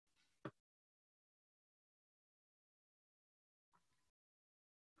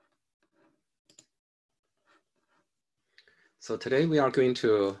So today we are going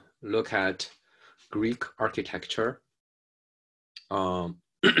to look at Greek architecture. And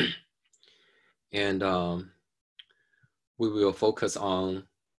we will focus on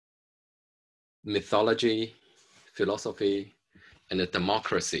mythology, philosophy, and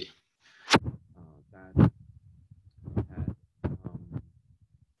democracy.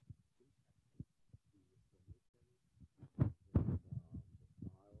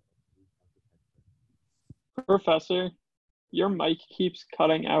 Professor, your mic keeps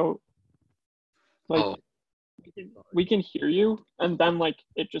cutting out. Like, oh, we can hear you, and then like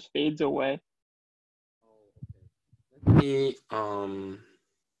it just fades away. Let me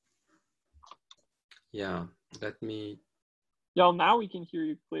let me. Yeah, now we can hear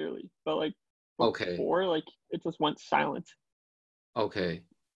you clearly, but like before, like it just went silent. Okay,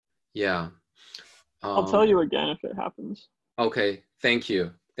 yeah. I'll tell you again if it happens. Okay, thank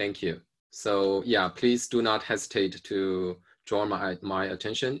you. So yeah, please do not hesitate to draw my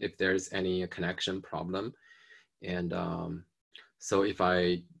attention if there's any connection problem. And so if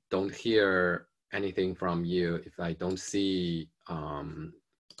I don't hear anything from you, if I don't see a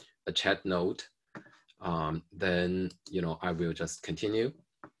chat note, then I will just continue.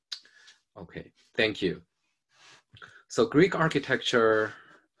 Okay, thank you. So Greek architecture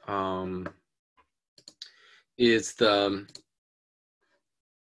is the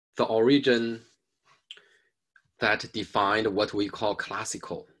origin that defined what we call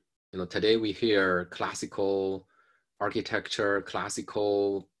classical. Today we hear classical architecture,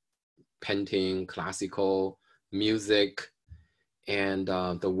 classical painting, classical music, and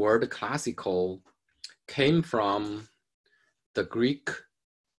the word classical came from the Greek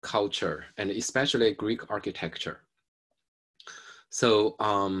culture and especially Greek architecture. So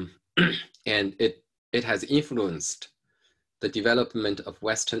and it has influenced the development of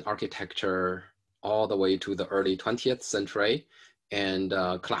Western architecture all the way to the early 20th century, and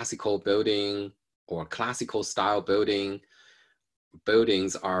classical building or classical style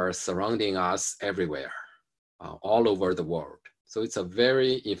buildings are surrounding us everywhere, all over the world. So it's a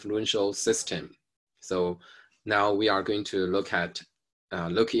very influential system. So now we are going to look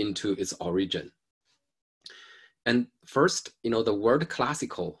into its origin. And first, the word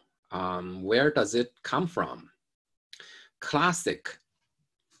classical, where does it come from? Classic,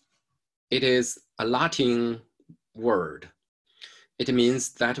 it is a Latin word. It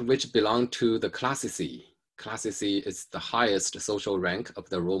means that which belong to the classici. Classici is the highest social rank of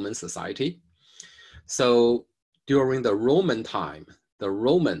the Roman society. So during the Roman time, the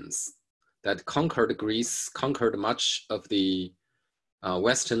Romans that conquered Greece, conquered much of the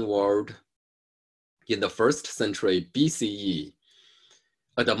Western world in the 1st century BCE,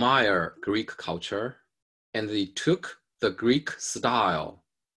 admire Greek culture, and they took the Greek style,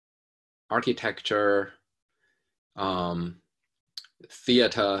 architecture,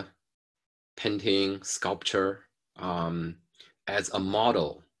 theater, painting, sculpture, as a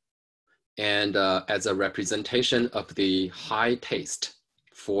model and as a representation of the high taste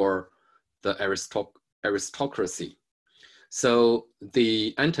for the aristocracy. So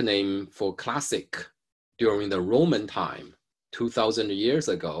the antonym for classic during the Roman time, 2000 years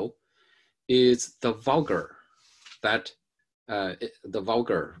ago, is the vulgar. That the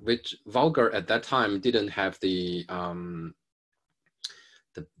vulgar, which vulgar at that time didn't have the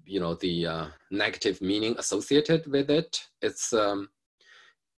negative meaning associated with it. It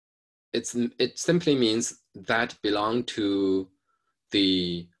simply means that belong to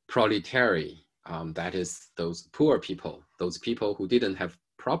the proletariat. That is those poor people, those people who didn't have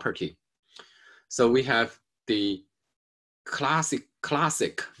property. So we have the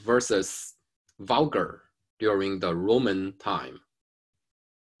classic versus vulgar during the Roman time.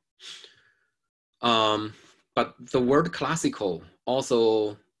 But the word classical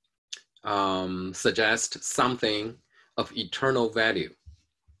also suggests something of eternal value,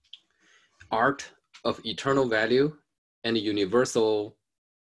 art of eternal value and universal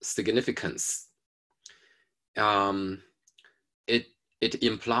significance. It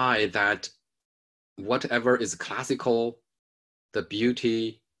implies that whatever is classical, the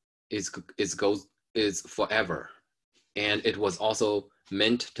beauty is forever. And it was also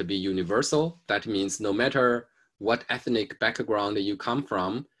meant to be universal. That means no matter what ethnic background you come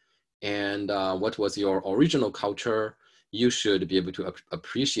from and what was your original culture, you should be able to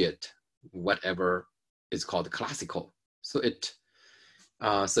appreciate whatever is called classical. So it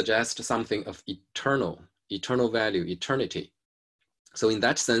suggests something of eternal value, eternity. So in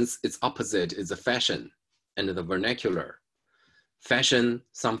that sense, its opposite is the fashion and the vernacular. Fashion,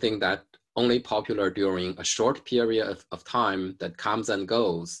 something that only popular during a short period of time that comes and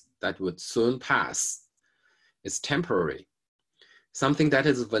goes, that would soon pass. It's temporary. something that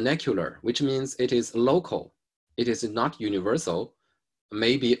is vernacular, which means it is local. It is not universal.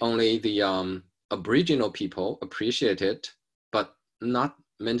 Maybe only the Aboriginal people appreciate it, but not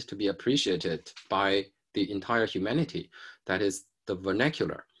meant to be appreciated by the entire humanity. That is the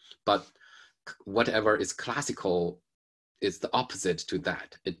vernacular. But whatever is classical is the opposite to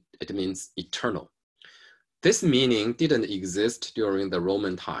that. It means eternal. This meaning didn't exist during the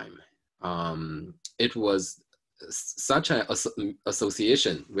Roman time. It was such an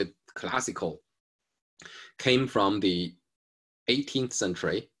association with classical came from the 18th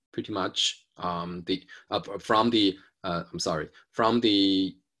century, pretty much from the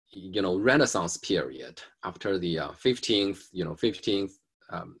Renaissance period after the 15th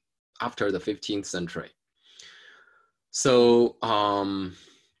after the 15th century. So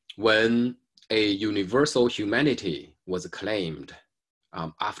when a universal humanity was claimed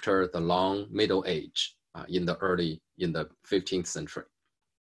after the long Middle Age in the 15th century.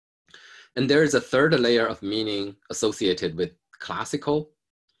 And there is a third layer of meaning associated with classical.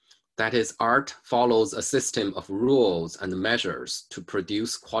 That is, art follows a system of rules and measures to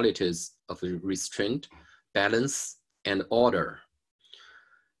produce qualities of restraint, balance, and order.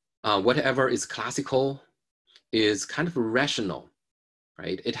 Whatever is classical is kind of rational,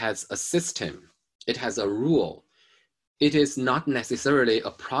 right? It has a system, it has a rule. It is not necessarily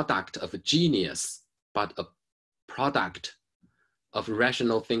a product of genius, but a product of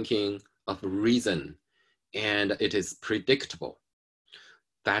rational thinking, of reason, and it is predictable.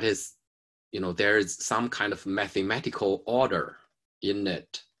 That is, there is some kind of mathematical order in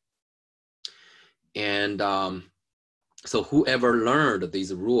it. And so whoever learned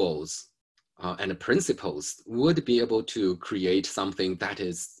these rules and principles would be able to create something that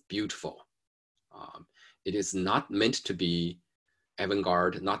is beautiful. It is not meant to be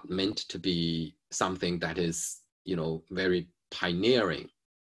avant-garde, not meant to be something that is, very pioneering.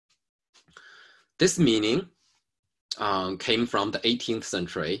 This meaning came from the 18th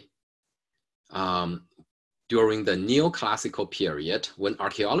century during the neoclassical period, when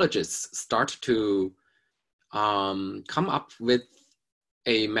archaeologists start to come up with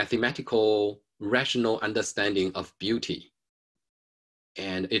a mathematical, rational understanding of beauty.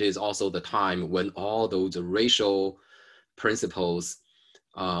 And it is also the time when all those racial principles,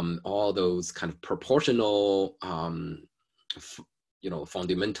 all those kind of proportional,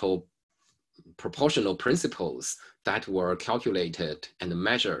 fundamental proportional principles that were calculated and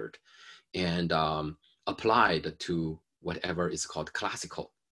measured and applied to whatever is called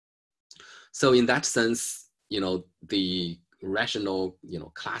classical. So in that sense, the rational,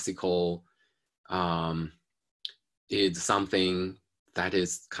 classical is something that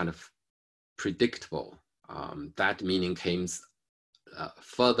is kind of predictable. That meaning came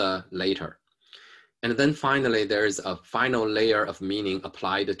further later. And then finally, there is a final layer of meaning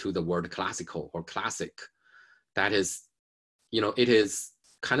applied to the word classical or classic. That is, it is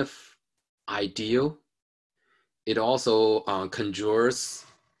kind of ideal. It also conjures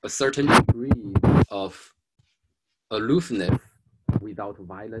a certain degree of aloofness without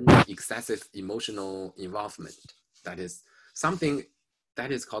violent, excessive emotional involvement. That is, something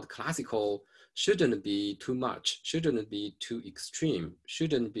that is called classical shouldn't be too much, shouldn't be too extreme,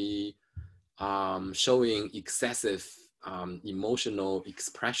 shouldn't be showing excessive emotional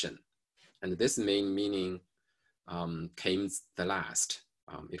expression. And this main meaning came the last.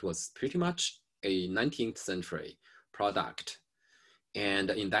 It was pretty much a 19th century product. And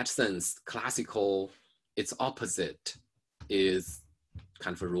in that sense, classical, its opposite is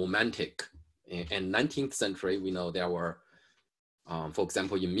kind of romantic. And 19th century, we know there were, for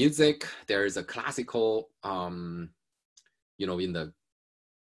example, in music, there is a classical, in the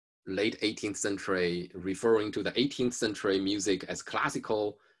late 18th century, referring to the 18th century music as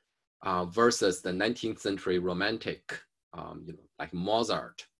classical versus the 19th century romantic, like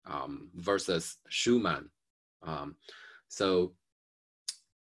Mozart versus Schumann. So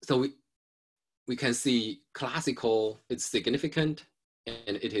we can see classical is significant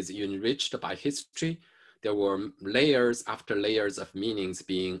and it is enriched by history. There were layers after layers of meanings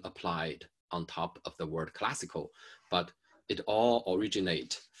being applied on top of the word classical, but it all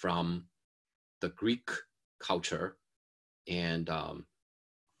originate from the Greek culture and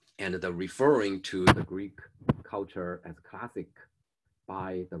the referring to the Greek culture as classic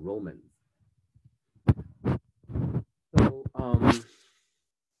by the Romans. So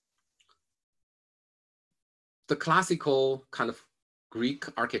the classical kind of Greek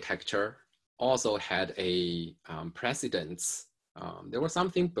architecture also had a precedence. There was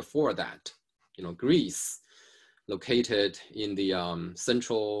something before that, Greece, located in the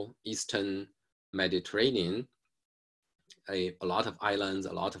central eastern Mediterranean, a lot of islands,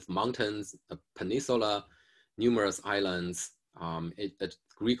 a lot of mountains, a peninsula, numerous islands. The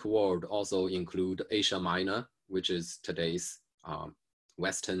Greek world also include Asia Minor, which is today's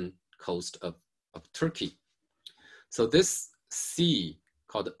western coast of Turkey. So this sea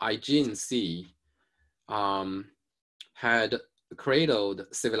called Aegean Sea had cradled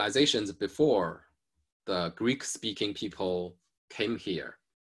civilizations before the Greek-speaking people came here.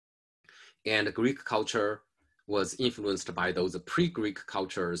 And Greek culture was influenced by those pre-Greek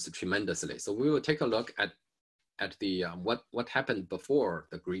cultures tremendously. So we will take a look at the what happened before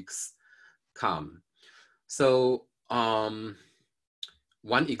the Greeks come. So one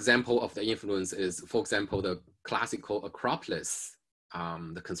example of the influence is, for example, the classical Acropolis,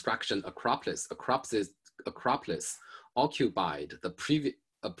 the construction Acropolis. Acropolis occupied the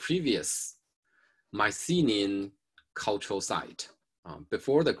previous Mycenaean cultural site.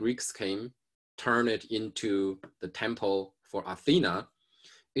 Before the Greeks came, turned it into the temple for Athena.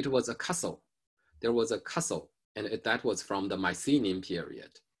 It was a castle. There was a castle, and that was from the Mycenaean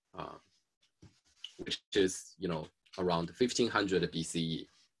period, which is, around 1500 BCE.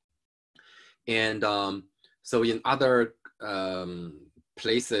 And so in other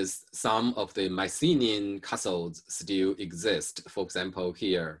places, some of the Mycenaean castles still exist. For example,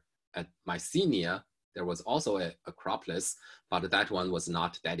 here at Mycenae, there was also an Acropolis, but that one was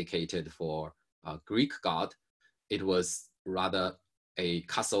not dedicated for a Greek god. It was rather a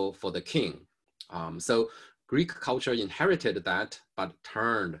castle for the king. So Greek culture inherited that, but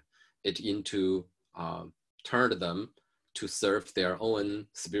turned them to serve their own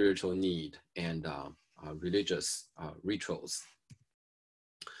spiritual need and religious rituals.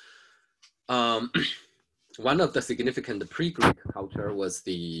 One of the significant pre-Greek culture was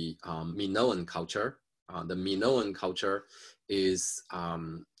the Minoan culture. The Minoan culture is,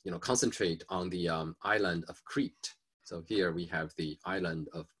 concentrate on the island of Crete. So here we have the island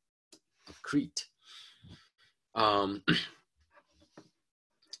of Crete.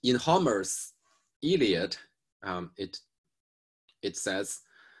 In Homer's Iliad, it says,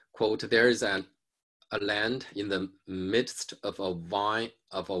 quote, "There is a land in the midst of a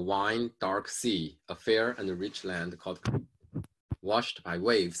wine dark sea, a fair and rich land called Crete, washed by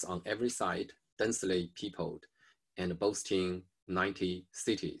waves on every side, densely peopled, and boasting 90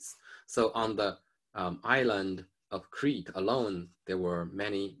 cities." So on the island of Crete alone, there were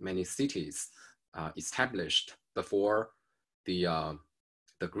many, many cities established before the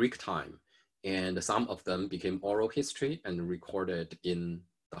Greek time. And some of them became oral history and recorded in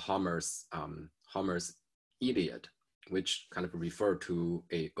the Homer's Iliad, which kind of refer to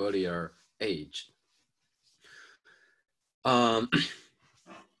an earlier age.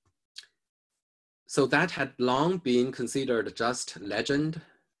 So that had long been considered just legend,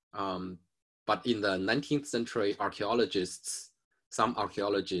 but in the 19th century, some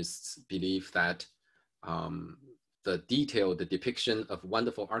archaeologists believe that the detailed depiction of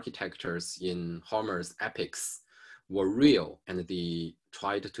wonderful architectures in Homer's epics were real, and they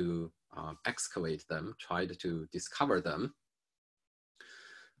tried to excavate them, tried to discover them.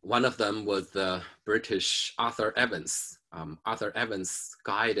 One of them was the British Arthur Evans. Arthur Evans,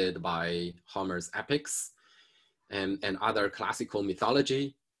 guided by Homer's epics and other classical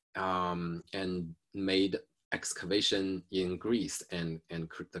mythology, and made excavation in Greece and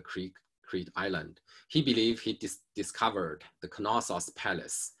the Crete Island. He believed he discovered the Knossos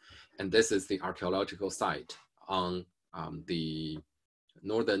Palace, and this is the archaeological site on the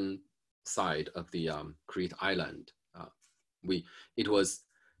northern side of the Crete Island. It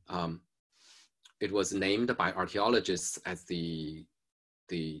was named by archaeologists as the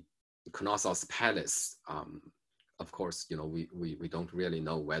Knossos Palace. Of course, we don't really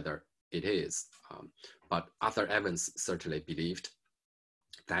know whether it is, but Arthur Evans certainly believed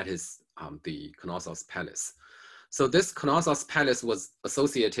that is the Knossos Palace. So this Knossos Palace was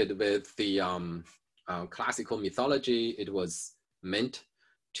associated with the classical mythology. It was meant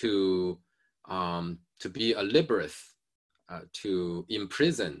to be a labyrinth, to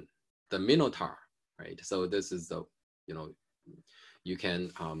imprison the Minotaur, right? So this is the, you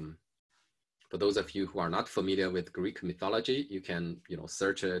can, for those of you who are not familiar with Greek mythology, you can,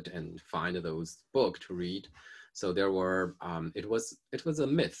 search it and find those books to read. So there were, it was a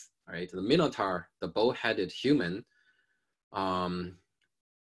myth, right? The Minotaur, the bow-headed human,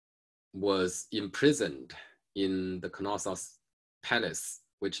 was imprisoned in the Knossos Palace,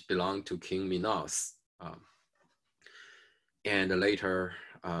 which belonged to King Minos. And later,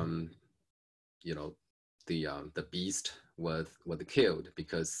 the beast was killed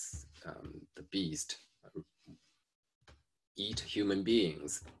because the beast eat human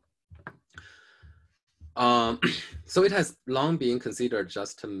beings. So it has long been considered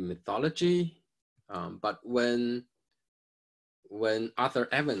just a mythology, but when Arthur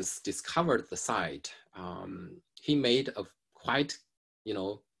Evans discovered the site, he made a quite,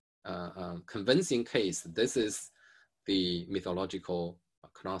 convincing case. This is the mythological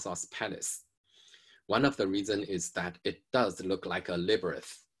Knossos Palace. One of the reasons is that it does look like a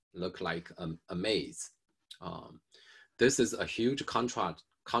labyrinth, look like a maze. This is a huge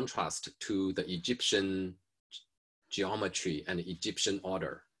contrast to the Egyptian geometry and Egyptian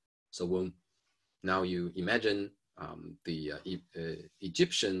order. So now you imagine the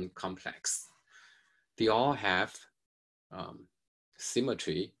Egyptian complex, they all have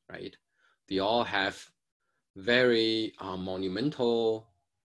symmetry, right? They all have very monumental,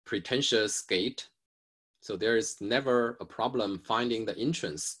 pretentious gate. So there is never a problem finding the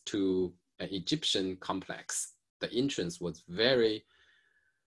entrance to an Egyptian complex. The entrance was very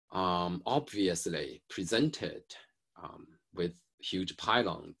obviously presented with huge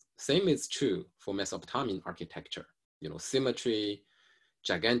pylons. Same is true for Mesopotamian architecture. Symmetry,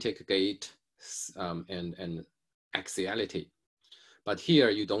 gigantic gate, and axiality. But here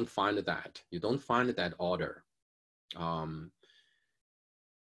you don't find that. You don't find that order.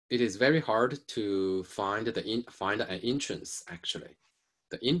 It is very hard to find an entrance. Actually,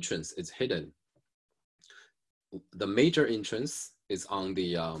 the entrance is hidden. The major entrance is on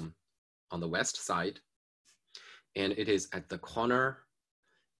the west side, and it is at the corner,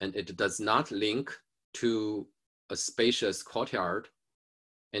 and it does not link to a spacious courtyard,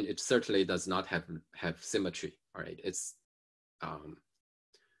 and it certainly does not have symmetry. All right, it's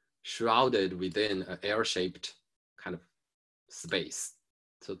shrouded within an air-shaped kind of space.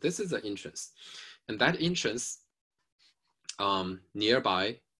 So this is the entrance, and that entrance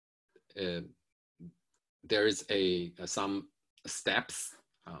nearby, there is some steps,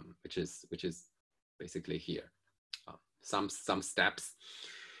 which is basically here, some steps,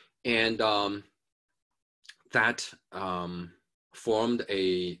 and that formed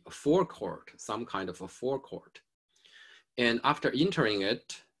a forecourt, some kind of a forecourt. And after entering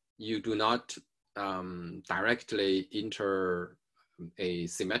it, you do not directly enter a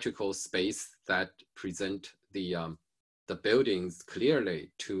symmetrical space that present the buildings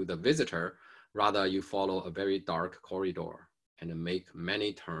clearly to the visitor. Rather, you follow a very dark corridor and make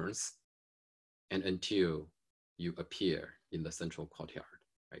many turns, and until you appear in the central courtyard,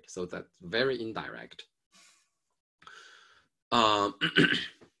 right? So that's very indirect.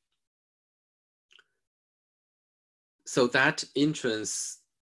 So that entrance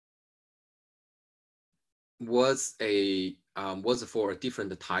was for a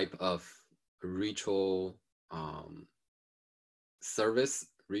different type of ritual service,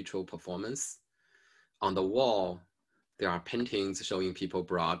 ritual performance. On the wall, there are paintings showing people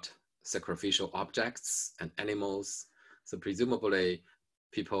brought sacrificial objects and animals. So presumably,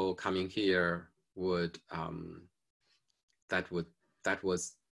 people coming here would that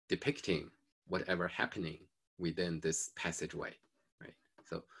was depicting whatever happening within this passageway, right?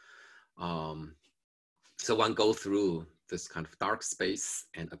 So, so one go through this kind of dark space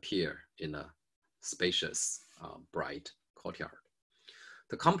and appear in a spacious, bright courtyard.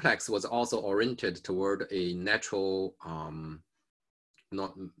 The complex was also oriented toward a natural,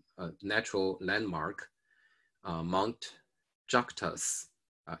 natural landmark. Mount Jactus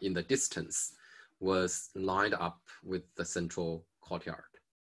in the distance was lined up with the central courtyard.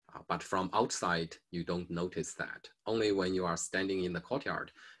 But from outside, you don't notice that. Only when you are standing in the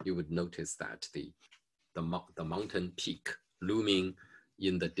courtyard, you would notice that the mountain peak looming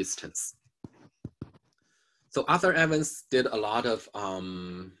in the distance. So Arthur Evans did a lot of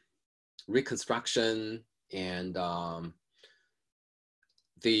reconstruction, and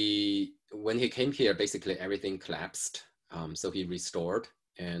when he came here, basically everything collapsed. So he restored,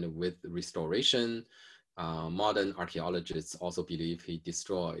 and with restoration, modern archaeologists also believe he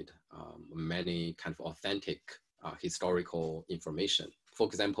destroyed many kind of authentic historical information. For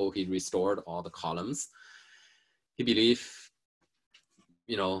example, he restored all the columns. He believed,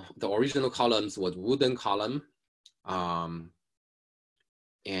 the original columns was wooden column,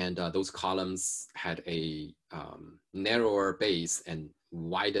 and those columns had a narrower base and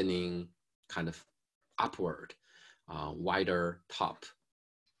widening kind of upward, wider top.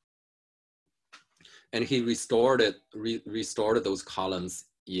 And he restored those columns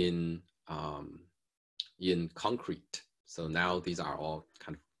in concrete. So now these are all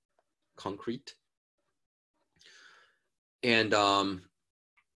kind of concrete. And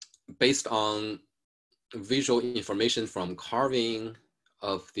based on visual information from carving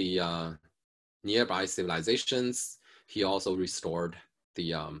of the nearby civilizations, he also restored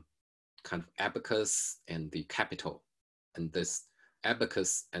the kind of abacus and the capital. And this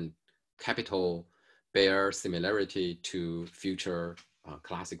abacus and capital bear similarity to future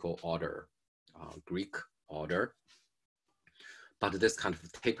classical order, Greek order. But this kind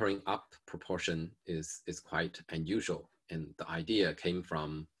of tapering up proportion is quite unusual. And the idea came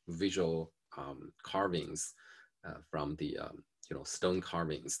from visual carvings, from the stone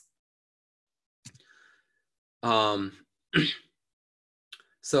carvings.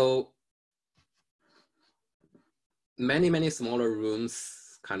 So many smaller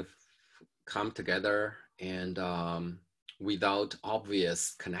rooms kind of come together and without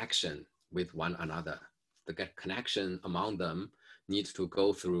obvious connection with one another. The connection among them needs to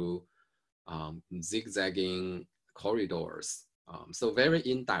go through zigzagging corridors. So very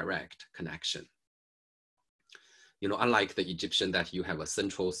indirect connection. Unlike the Egyptian that you have a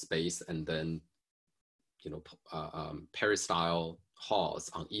central space and then, peristyle halls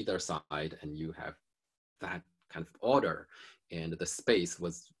on either side, and you have that kind of order, and the space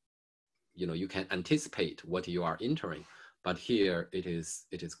was, you can anticipate what you are entering. But here it is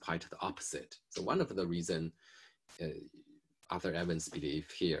quite the opposite. So one of the reasons Arthur Evans believe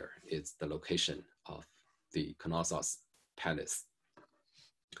here is the location of the Knossos Palace.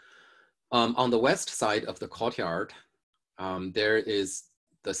 On the west side of the courtyard, there is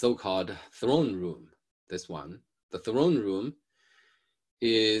the so-called throne room. This one, the throne room,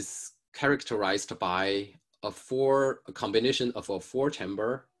 is characterized by a combination of a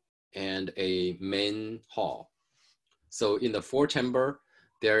four-chamber and a main hall. So in the four-chamber,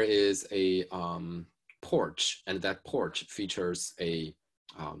 there is a porch, and that porch features a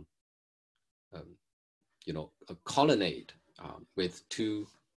colonnade with two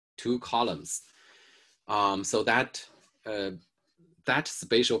columns. So that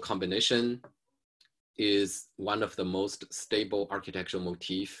spatial combination is one of the most stable architectural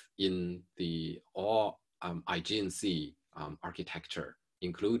motif in all Aegean Sea architecture,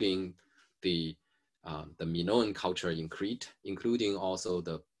 including the Minoan culture in Crete, including also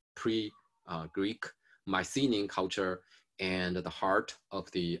the pre-Greek Mycenaean culture, and the heart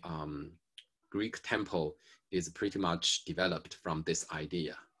of the Greek temple is pretty much developed from this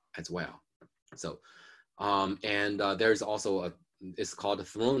idea as well. So, there's also it's called a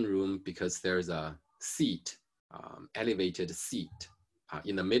throne room because there's a seat, elevated seat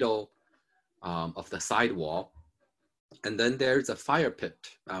in the middle of the side wall. And then there's a fire pit,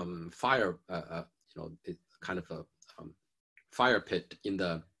 kind of a fire pit in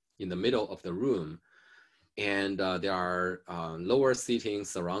the middle of the room. And there are lower seating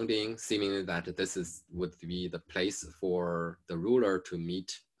surrounding, seemingly that this would be the place for the ruler to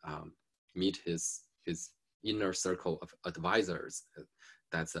meet his inner circle of advisors.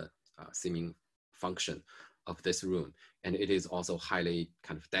 That's a seeming function of this room. And it is also highly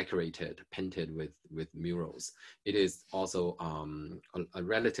kind of decorated, painted with murals. It is also a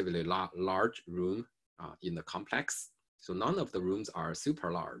relatively large room in the complex. So none of the rooms are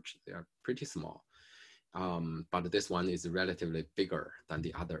super large. They are pretty small. But this one is relatively bigger than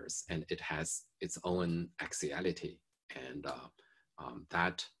the others, and it has its own axiality. And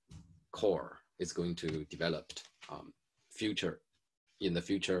that core is going to develop in the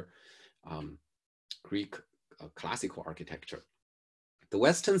future Greek classical architecture. The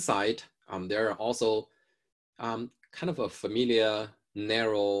western side, there are also kind of a familiar,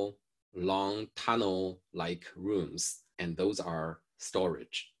 narrow, long tunnel-like rooms, and those are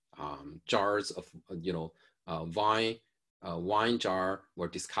storage. Jars of wine jar were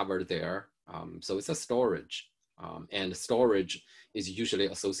discovered there. So it's a storage, and storage is usually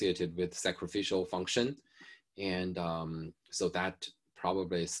associated with sacrificial function, and so that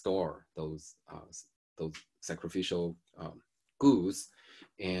probably store those sacrificial goods,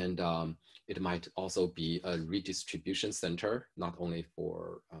 and it might also be a redistribution center, not only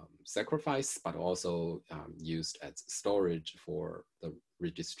for sacrifice, but also used as storage for the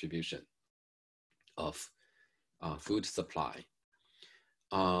redistribution of food supply.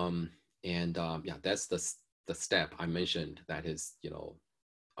 Yeah, that's the step I mentioned, that is,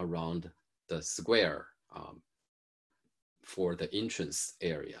 around the square for the entrance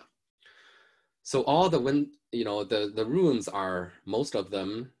area. So all the rooms are, most of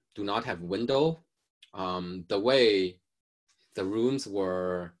them do not have window. The way the rooms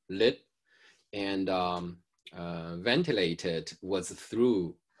were lit and ventilated was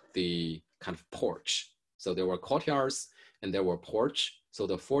through the kind of porch. So there were courtyards and there were porch. So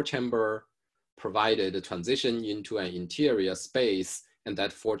the four-chamber provided a transition into an interior space, and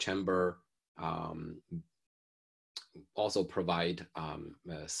that four-chamber also provide a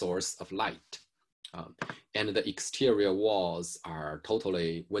source of light. And the exterior walls are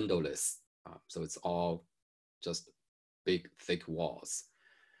totally windowless. So it's all just big, thick walls.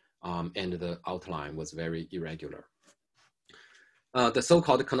 And the outline was very irregular. The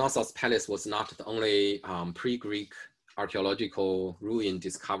so-called Knossos Palace was not the only pre-Greek archaeological ruin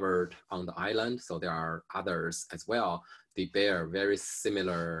discovered on the island. So there are others as well. They bear very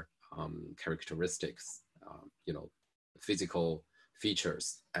similar characteristics, physical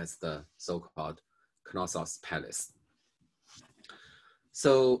features as the so-called Knossos Palace.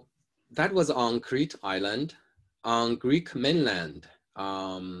 So that was on Crete Island. On Greek mainland,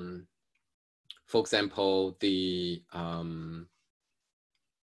 for example, the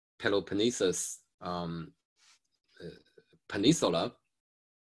Peloponnesus Peninsula,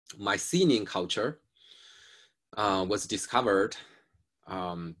 Mycenaean culture was discovered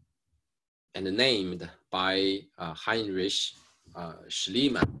and named by Heinrich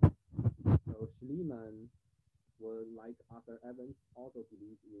Schliemann. So Schliemann was, like Arthur Evans, also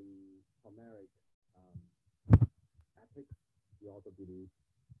believed in Homeric epics. He also believed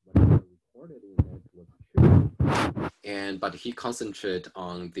what recorded in it was true. But he concentrated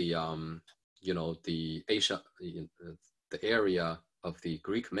on the the Asia, the area of the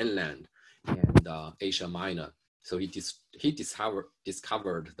Greek mainland and Asia Minor. So he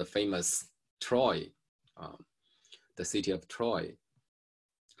discovered the famous Troy, the city of Troy,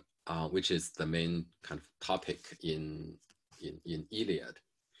 which is the main kind of topic in Iliad.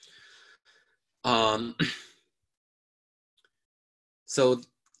 So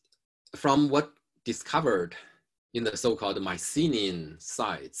from what discovered in the so-called Mycenaean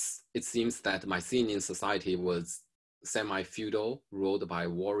sites, it seems that Mycenaean society was semi-feudal, ruled by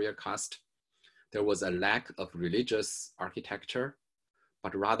warrior caste. There was a lack of religious architecture,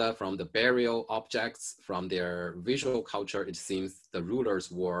 but rather from the burial objects, from their visual culture, it seems the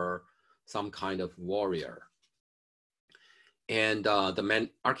rulers were some kind of warrior. And the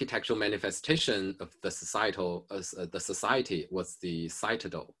architectural manifestation of the society was the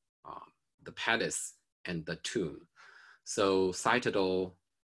citadel, the palace, and the tomb. So citadel,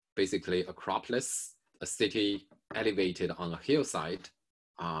 basically Acropolis, a city elevated on a hillside,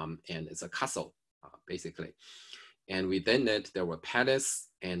 and it's a castle, basically. And within it, there were palace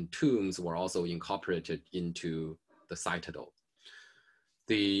and tombs were also incorporated into the citadel.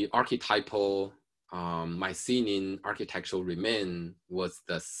 The archetypal Mycenaean architectural remain was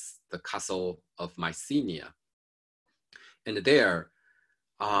the castle of Mycenia. And there,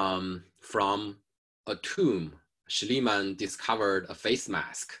 from a tomb, Schliemann discovered a face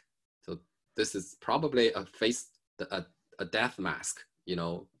mask. So this is probably a death mask.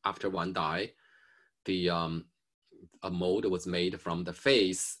 After one died, a mold was made from the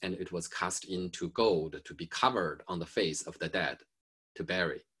face and it was cast into gold to be covered on the face of the dead to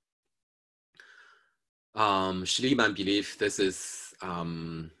bury. Schliemann believed this is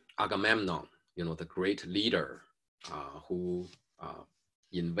Agamemnon, the great leader who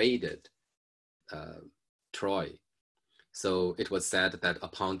invaded Troy. So it was said that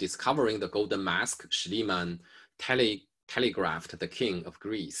upon discovering the golden mask, Schliemann telegraphed the king of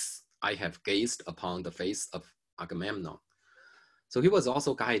Greece, "I have gazed upon the face of Agamemnon." So he was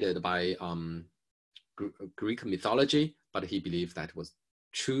also guided by Greek mythology, but he believed that was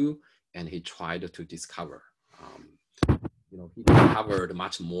true, and he tried to discover. He discovered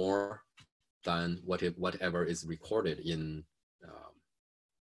much more than whatever is recorded in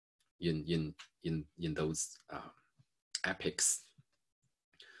those epics.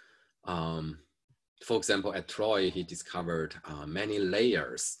 For example, at Troy, he discovered many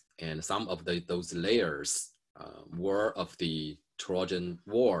layers, and some of those layers were of the Trojan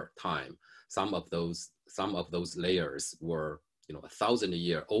War time. Some of those layers were 1,000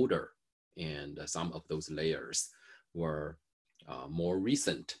 years older, and some of those layers were more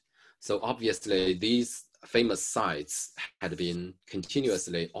recent. So obviously, these famous sites had been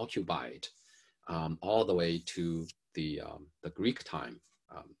continuously occupied all the way to the Greek time.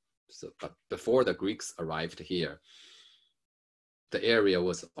 But before the Greeks arrived here, the area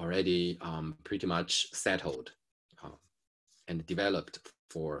was already pretty much settled and developed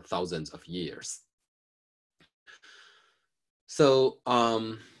for thousands of years. So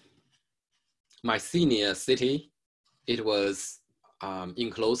Mycenia city, it was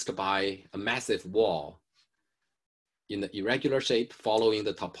enclosed by a massive wall in the irregular shape following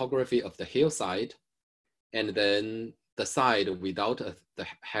the topography of the hillside. And then the side without the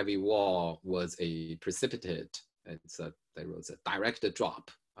heavy wall was a precipitate. There was a direct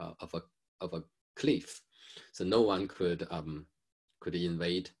drop of a cliff. So no one could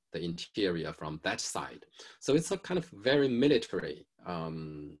invade the interior from that side. So it's a kind of very military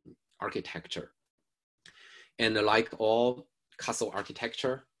architecture. And like all castle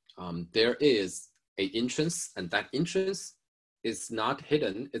architecture, there is an entrance, and that entrance is not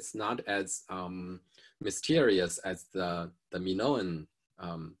hidden. It's not as mysterious as the Minoan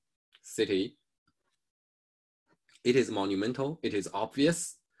city. It is monumental, it is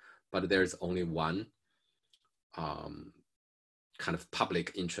obvious, but there's only one kind of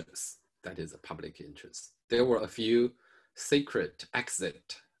public entrance. That is a public entrance. There were a few secret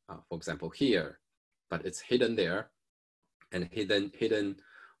exit, for example, here, but it's hidden there and hidden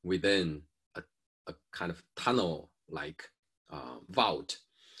within a kind of tunnel-like vault.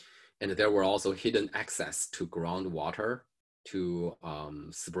 And there were also hidden access to groundwater, to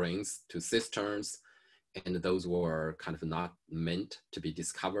springs, to cisterns, and those were kind of not meant to be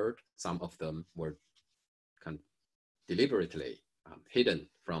discovered. Some of them were kind of deliberately hidden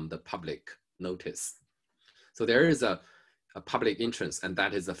from the public notice. So there is a public entrance, and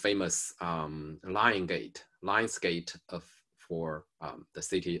that is a famous Lion's Gate for the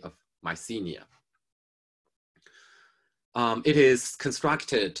city of Mycenae. It is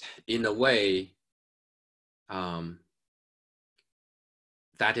constructed in a way that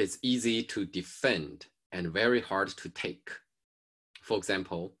is easy to defend and very hard to take. For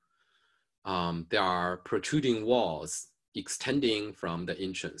example, there are protruding walls extending from the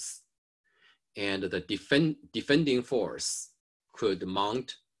entrance, and the defending force could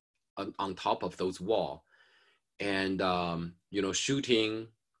mount on top of those walls, and shooting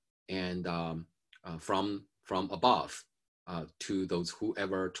and from above to those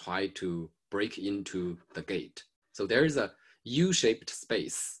whoever try to break into the gate. So there is a U-shaped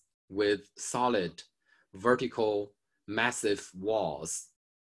space with solid vertical massive walls,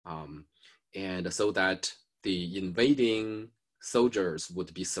 and so that the invading soldiers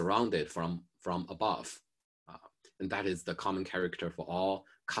would be surrounded from above. And that is the common character for all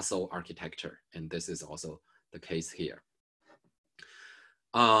castle architecture. And this is also the case here.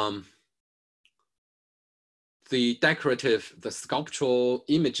 The sculptural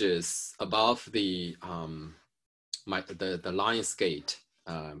images above the Lion's Gate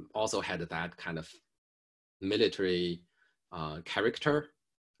also had that kind of military character.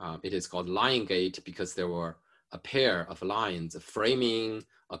 It is called Lion Gate because there were a pair of lions framing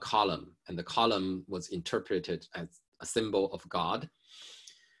a column, and the column was interpreted as a symbol of God.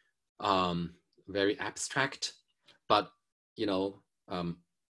 Very abstract, but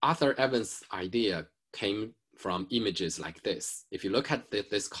Arthur Evans' idea came from images like this. If you look at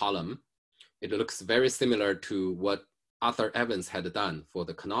this column, it looks very similar to what Arthur Evans had done for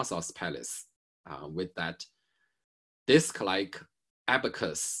the Knossos Palace, with that disc-like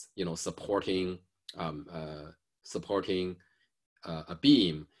abacus, supporting a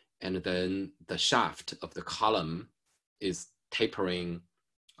beam, and then the shaft of the column is tapering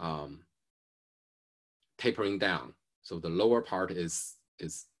down. So the lower part is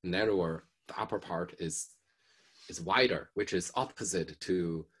narrower, the upper part is wider, which is opposite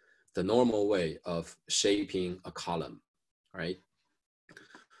to the normal way of shaping a column, right?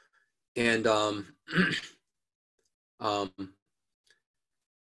 And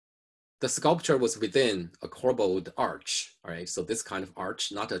the sculpture was within a corbelled arch, all right? So this kind of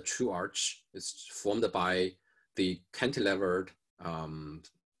arch, not a true arch, is formed by the cantilevered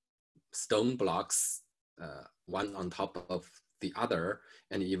stone blocks, one on top of the other,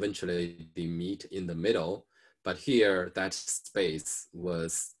 and eventually they meet in the middle. But here, that space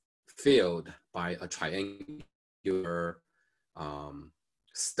was filled by a triangular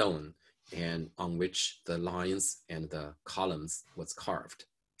stone, and on which the lines and the columns was carved.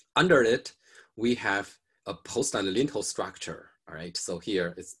 Under it, we have a post and lintel structure, all right? So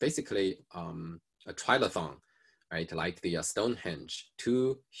here, it's basically a trilithon, right? Like the Stonehenge,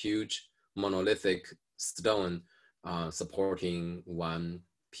 two huge monolithic stone supporting one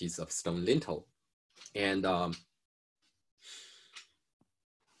piece of stone lintel. And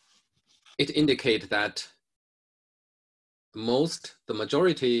it indicates that the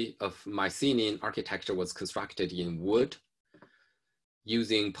majority of Mycenaean architecture was constructed in wood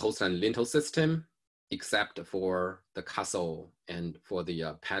using post and lintel system, except for the castle and for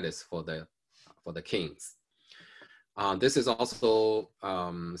the palace for the kings. This is also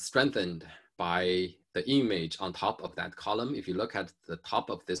strengthened by the image on top of that column. If you look at the top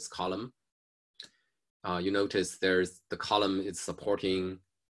of this column, you notice the column is supporting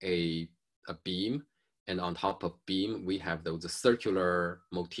a beam, and on top of beam, we have those circular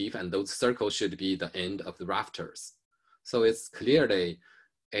motif, and those circles should be the end of the rafters. So it's clearly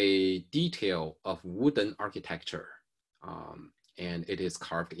a detail of wooden architecture, and it is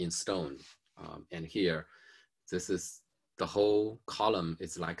carved in stone. And here, this is the whole column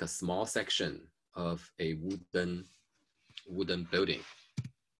is like a small section of a wooden building.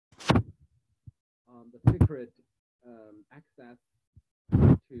 The secret access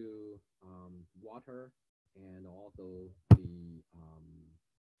to water and also the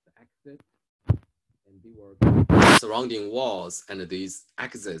exit, and they were surrounding walls, and these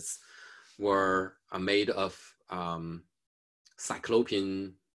exits were made of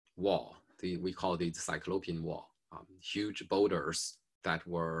cyclopean wall. We call it cyclopean wall, huge boulders that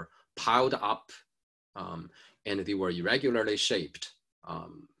were piled up, and they were irregularly shaped.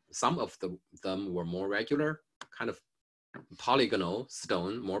 Some of them were more regular, kind of polygonal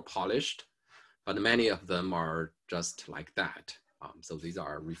stone, more polished, but many of them are just like that. So these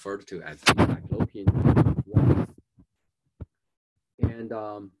are referred to as the cyclopean walls. And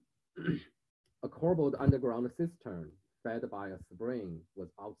a corbelled underground cistern fed by a spring was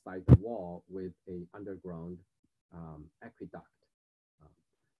outside the wall with a underground aqueduct.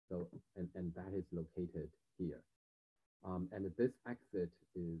 And that is located here. And this exit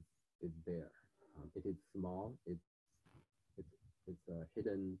is there. It is small. It's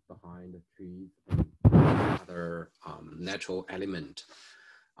hidden behind the trees and other natural element.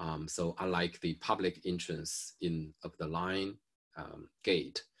 So unlike the public entrance of the line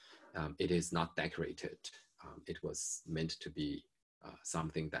gate, it is not decorated. It was meant to be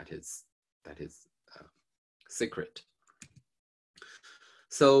something that is secret.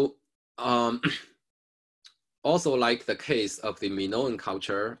 So also like the case of the Minoan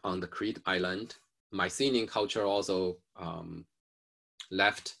culture on the Crete Island, Mycenaean culture also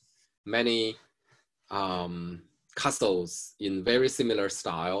left many castles in very similar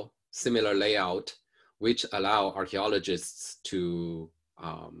style, similar layout, which allow archaeologists to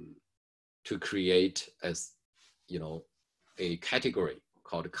create a category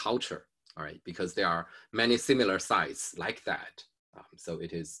called culture. All right, because there are many similar sites like that. So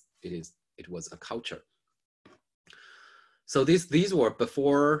it was a culture. So these were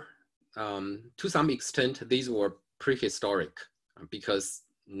before, to some extent, these were prehistoric, because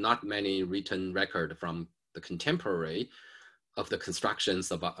not many written record from the contemporary of the construction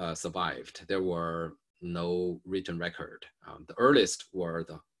survived. There were no written record. The earliest were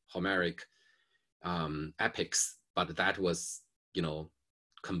the Homeric epics, but that was,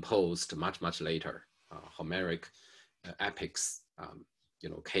 composed much later. Homeric epics,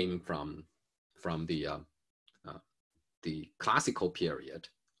 came from the classical period,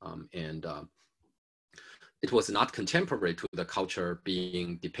 and it was not contemporary to the culture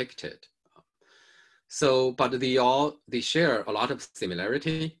being depicted. So, but they share a lot of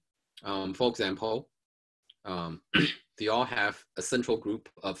similarity. For example, they all have a central group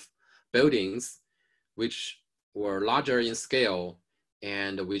of buildings which were larger in scale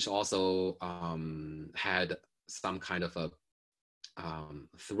and which also had some kind of a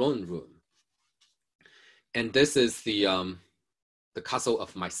throne room. And this is the castle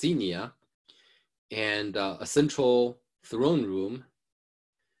of Mycenae, and a central throne room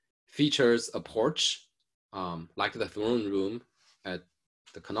features a porch, like the throne room at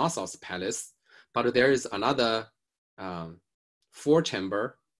the Knossos Palace, but there is another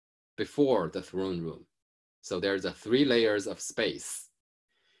forechamber before the throne room. So there's 3 layers of space.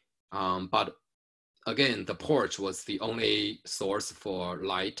 But again, the porch was the only source for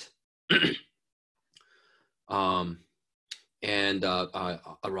light. And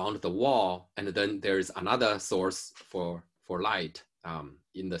around the wall, and then there is another source for light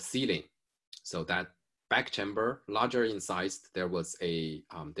in the ceiling. So that back chamber, larger in size,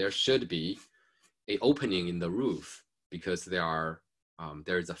 there should be an opening in the roof, because there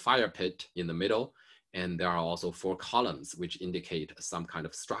is a fire pit in the middle, and there are also 4 columns which indicate some kind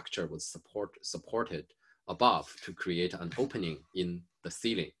of structure was supported above to create an opening in the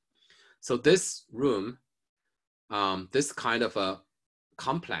ceiling. So this room, this kind of a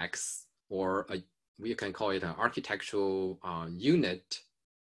complex, or we can call it an architectural unit,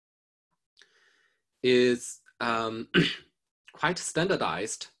 is quite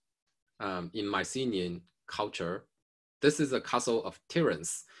standardized in Mycenaean culture. This is a castle of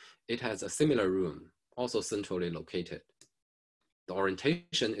Tiryns. It has a similar room, also centrally located. The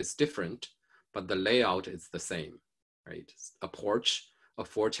orientation is different, but the layout is the same, right? A porch, a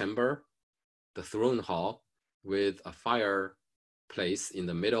forechamber, the throne hall with a fireplace in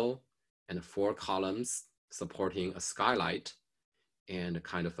the middle, and 4 columns supporting a skylight, and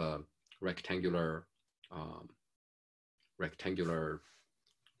kind of a rectangular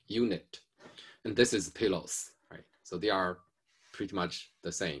unit. And this is pillars, right? So they are pretty much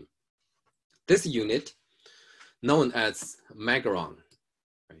the same. This unit, known as mageron,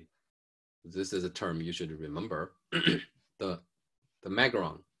 right? This is a term you should remember. The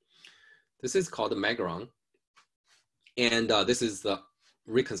mageron. This is called the Megaron. And this is the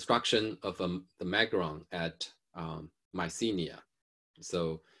reconstruction of the Megaron at Mycenae.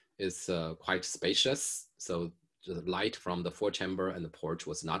 So it's quite spacious. So the light from the forechamber and the porch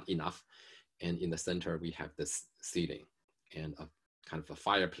was not enough. And in the center, we have this ceiling and a kind of a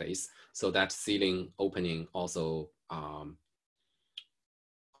fireplace. So that ceiling opening also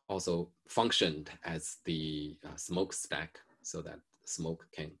functioned as the smokestack, so that smoke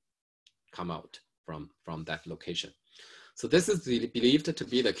can come out from that location. So this is believed to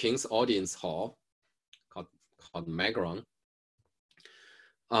be the king's audience hall, called Megaron.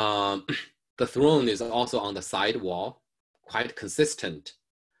 The throne is also on the side wall, quite consistent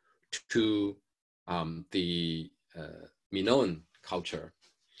to the Minoan culture,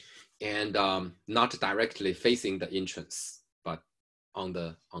 and not directly facing the entrance, but on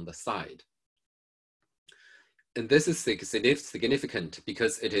the side. And this is significant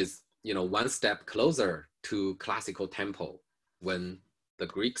because it is, one step closer to classical temple when the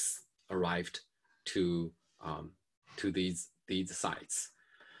Greeks arrived to these sites.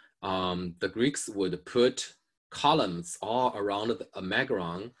 The Greeks would put columns all around a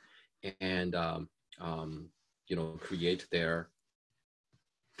Megaron and create their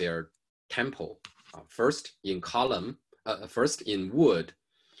temple first in first in wood,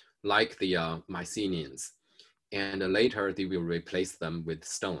 like the Mycenaeans, and later they will replace them with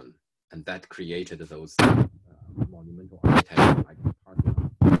stone, and that created those monumental architecture like the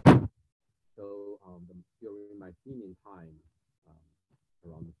Parthenon. So during Mycenaean time,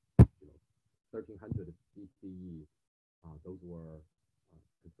 around 1300 BCE, those were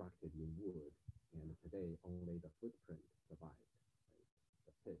constructed in wood, and today only the footprint survived, right?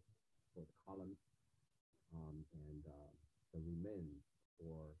 The pit for the columns and the remains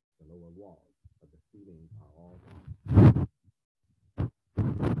for the lower walls, but the ceilings are all gone.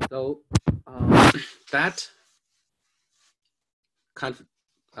 So that kind of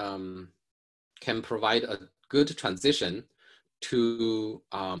can provide a good transition to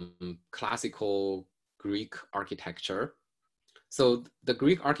classical Greek architecture. So the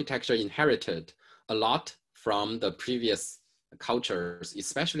Greek architecture inherited a lot from the previous cultures,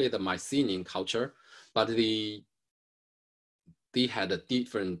 especially the Mycenaean culture, but they had a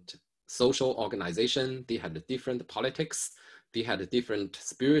different social organization, they had a different politics, they had a different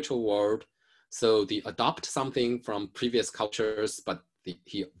spiritual world. So they adopt something from previous cultures, but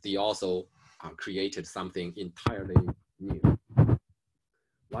they also created something entirely new.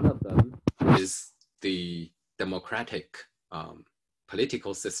 One of them is the democratic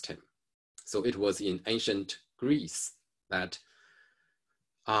political system. So it was in ancient Greece that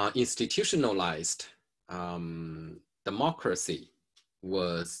institutionalized democracy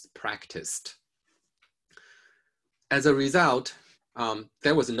was practiced. As a result,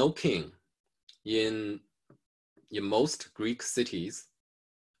 there was no king in most Greek cities.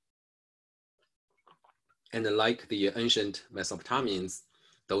 And like the ancient Mesopotamians,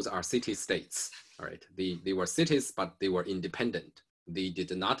 those are city-states, all right? They were cities, but they were independent. They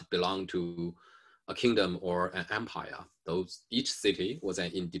did not belong to a kingdom or an empire. Each city was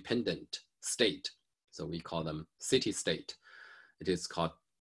an independent state. So we call them city-state. It is called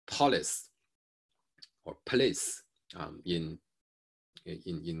polis or polis in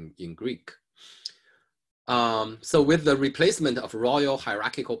Greek. So with the replacement of royal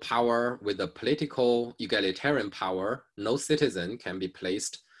hierarchical power with the political egalitarian power, no citizen can be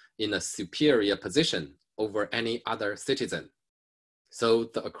placed in a superior position over any other citizen. So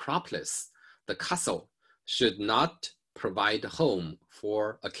the Acropolis, the castle, should not provide a home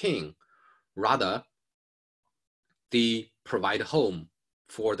for a king. Rather, they provide a home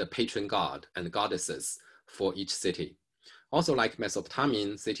for the patron god and goddesses for each city. Also, like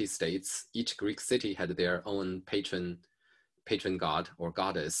Mesopotamian city-states, each Greek city had their own patron god or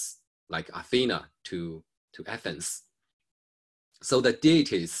goddess, like Athena to Athens. So the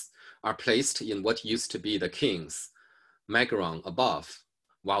deities are placed in what used to be the king's Megaron above,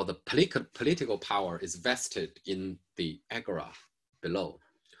 while the political power is vested in the agora below.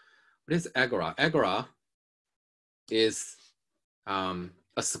 What is agora? Agora is a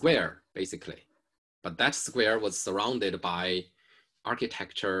square, basically. But that square was surrounded by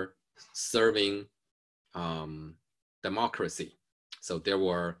architecture serving democracy. So there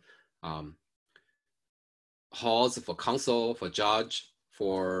were halls for council, for judge,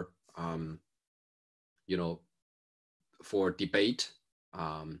 for for debate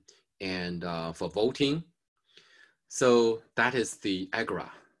and for voting. So that is the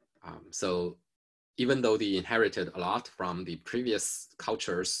agora. So even though they inherited a lot from the previous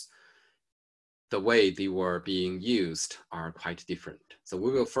cultures, the way they were being used are quite different. So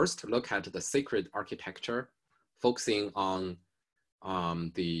we will first look at the sacred architecture, focusing on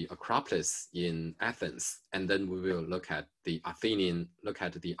the Acropolis in Athens, and then we will look at the Athenian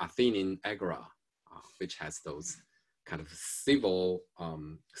Agora, which has those kind of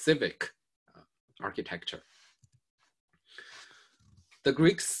civic architecture. The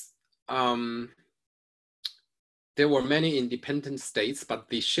Greeks, there were many independent states, but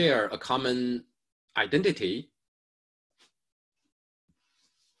they share a common identity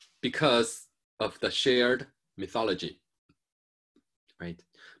because of the shared mythology, right?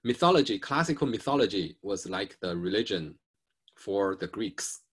 Mythology, classical mythology was like the religion for the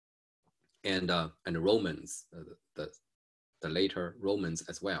Greeks and Romans, the later Romans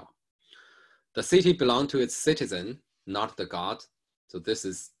as well. The city belonged to its citizen, not the god. So this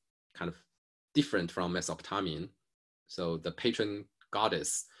is kind of different from Mesopotamian. So the patron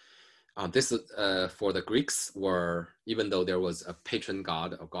goddess, this for the Greeks were, even though there was a patron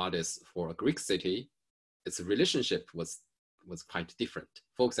god or goddess for a Greek city, its relationship was quite different.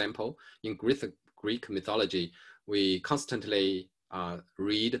 For example, in Greek mythology, we constantly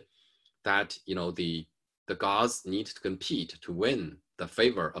read that the gods need to compete to win the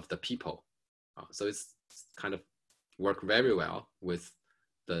favor of the people. So it's kind of work very well with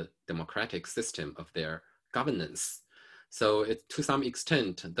the democratic system of their governance. So to some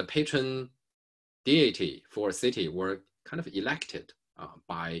extent, the patron deity for a city were kind of elected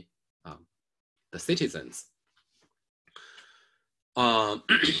by the citizens. But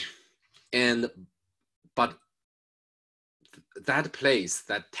that place,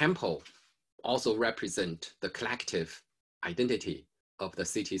 that temple, also represent the collective identity of the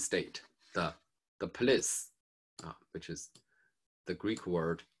city-state, the polis, which is the Greek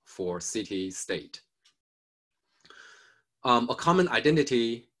word for city-state. A common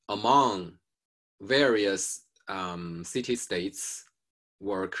identity among various city-states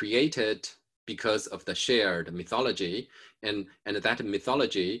were created because of the shared mythology, and that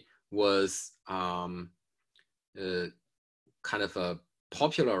mythology was kind of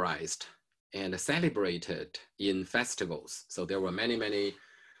popularized and celebrated in festivals. So there were many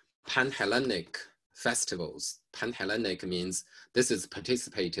Pan-Hellenic festivals. Pan-Hellenic means this is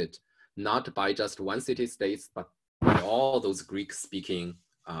participated not by just one city-state, but by all those Greek-speaking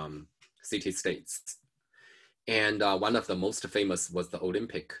city-states. And one of the most famous was the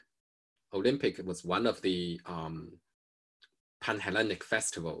Olympic. Olympic was one of the Pan-Hellenic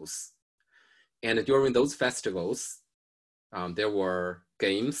festivals. And during those festivals, there were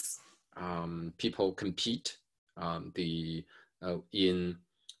games. People compete in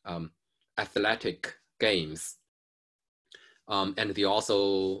athletic games. And they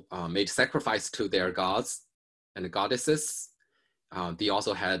also made sacrifice to their gods and goddesses. They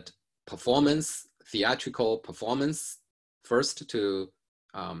also had theatrical performance, first to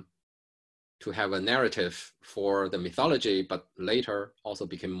have a narrative for the mythology, but later also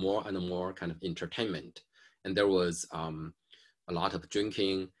became more and more kind of entertainment. And there was a lot of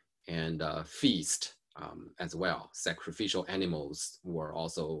drinking and feast as well. Sacrificial animals were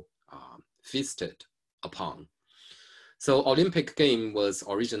also feasted upon. So Olympic game was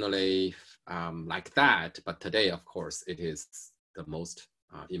originally like that, but today, of course, it is the most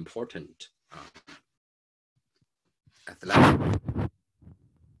important athletic.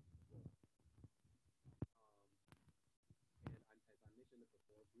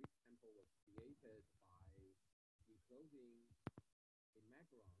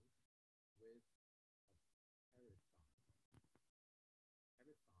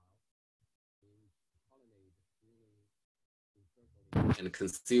 And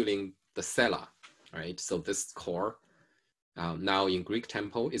concealing the cella, right? So this core now in Greek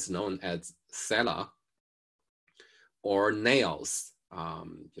temple is known as cella or naos.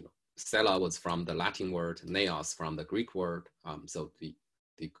 Cella was from the Latin word, naos from the Greek word. So they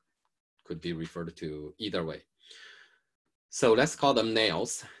could be referred to either way. So let's call them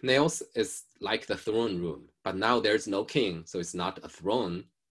naos. Naos is like the throne room, but now there's no king, so it's not a throne.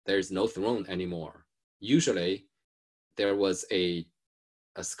 There's no throne anymore. Usually there was a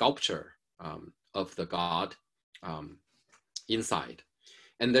sculpture of the god inside.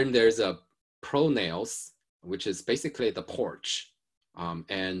 And then there's a pronaos, which is basically the porch.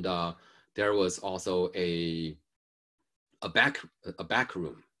 And there was also a back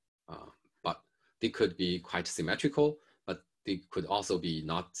room, but they could be quite symmetrical, but they could also be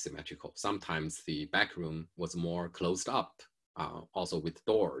not symmetrical. Sometimes the back room was more closed up, also with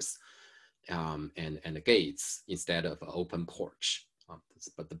doors and gates instead of an open porch.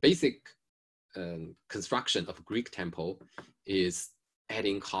 But the basic construction of Greek temple is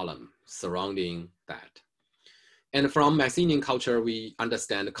adding column surrounding that. And from Mycenaean culture, we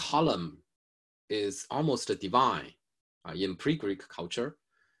understand column is almost divine in pre-Greek culture.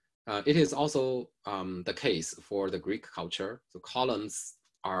 It is also the case for the Greek culture. So columns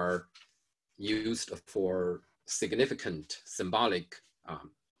are used for significant, symbolic,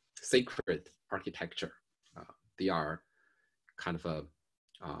 sacred architecture. They are kind of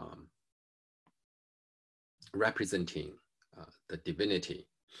representing the divinity.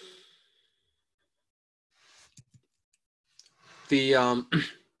 The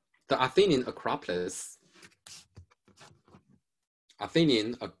Athenian Acropolis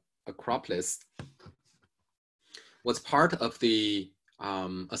was part of a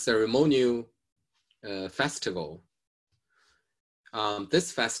ceremonial festival.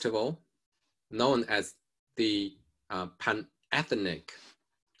 This festival, known as the Panathenaic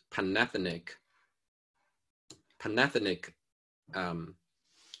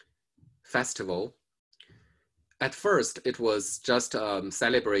festival. At first, it was just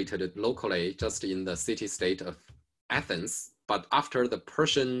celebrated locally, just in the city-state of Athens. But after the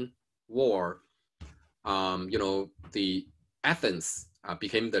Persian War, the Athens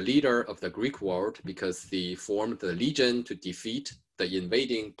became the leader of the Greek world because they formed the legion to defeat the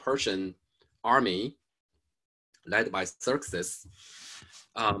invading Persian army led by Xerxes.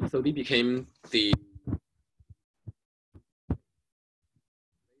 So they became the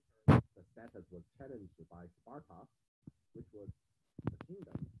status was challenged by Sparta, which was a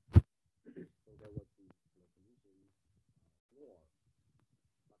kingdom. So there was the Peloponnesian War,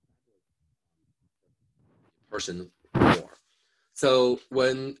 but that was the Persian War. So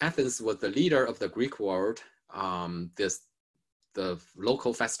when Athens was the leader of the Greek world, the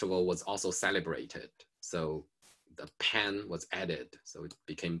local festival was also celebrated. So the pan was added, so it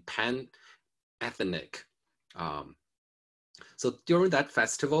became Pan-Athenic. So during that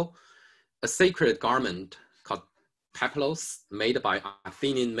festival, a sacred garment called peplos, made by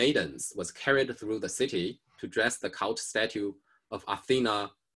Athenian maidens, was carried through the city to dress the cult statue of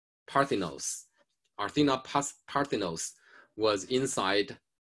Athena Parthenos. Athena Parthenos was inside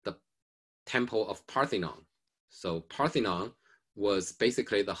the temple of Parthenon. So Parthenon was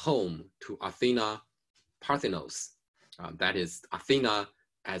basically the home to Athena Parthenos. That is Athena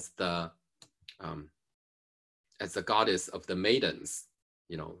as the goddess of the maidens,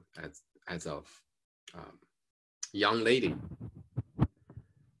 as a young lady.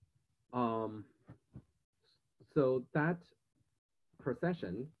 So that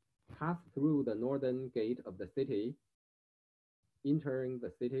procession passed through the northern gate of the city, entering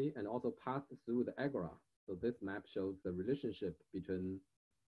the city, and also passed through the agora. So this map shows the relationship between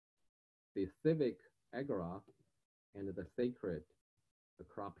the civic agora and the sacred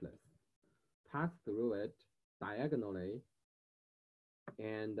Acropolis. Passed through it diagonally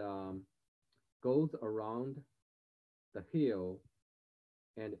and goes around the hill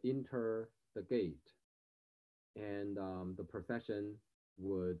and enter the gate. And the procession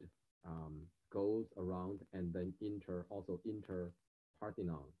would goes around and then enter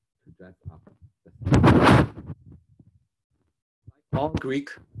Parthenon to dress up the city. Like all Greek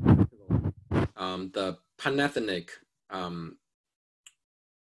festivals, the Panathenaic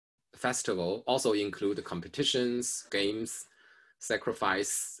festival also include competitions, games,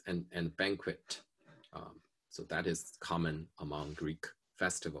 sacrifice, and banquet. So that is common among Greek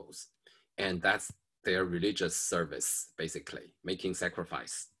festivals. And that's their religious service, basically, making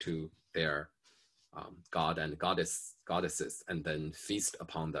sacrifice to their god and goddesses, and then feast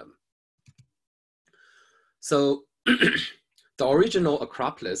upon them. So the original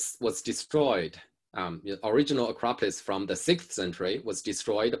Acropolis was destroyed. The original Acropolis from the 6th century was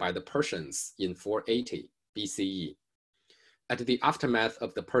destroyed by the Persians in 480 BCE. At the aftermath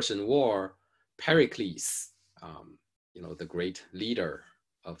of the Persian War, Pericles, the great leader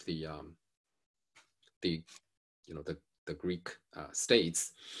of the Greek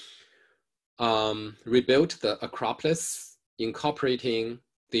states, rebuilt the Acropolis, incorporating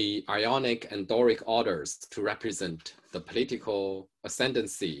the Ionic and Doric orders to represent the political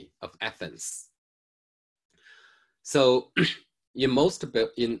ascendancy of Athens. So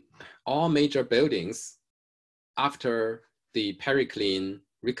in all major buildings after the Periclean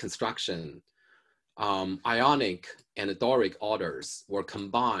reconstruction, Ionic and Doric orders were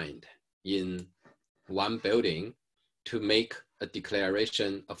combined in one building to make a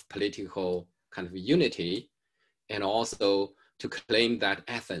declaration of political kind of unity, and also to claim that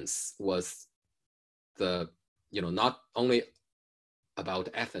Athens was not only about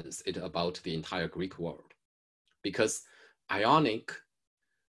Athens, it's about the entire Greek world. Because Ionic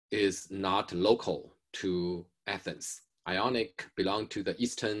is not local to Athens. Ionic belonged to the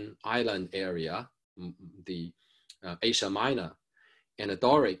Eastern Island area, the Asia Minor, and the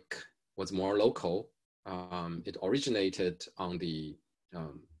Doric was more local. It originated on the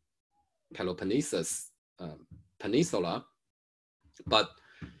Peloponnesus Peninsula, but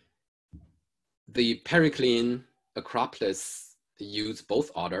the Periclean Acropolis used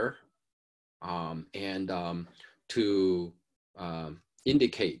both order to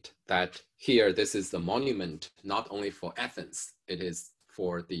indicate that here this is the monument not only for Athens, it is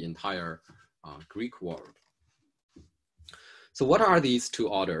for the entire Greek world. So what are these two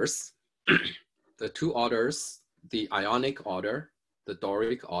orders? The two orders, the Ionic order, the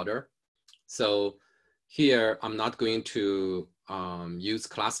Doric order. So here I'm not going to use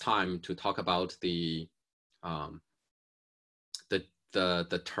class time to talk about the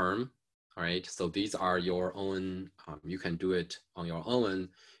term. All right, so these are your own, you can do it on your own,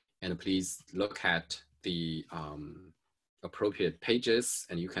 and please look at the appropriate pages,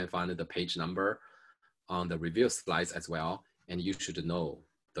 and you can find the page number on the review slides as well, and you should know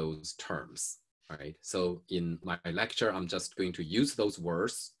those terms. All right, so in my lecture, I'm just going to use those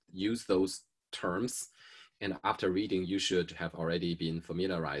words, use those terms, and after reading, you should have already been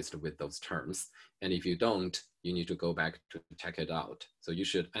familiarized with those terms. And if you don't, you need to go back to check it out. So you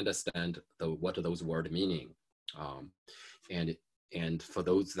should understand what are those words meaning. And for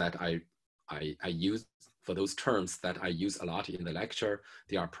those that I use, for those terms that I use a lot in the lecture,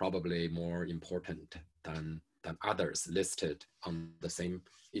 they are probably more important than others listed on the same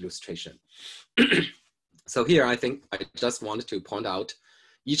illustration. So here, I think I just wanted to point out,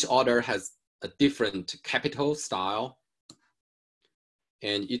 each order has a different capital style,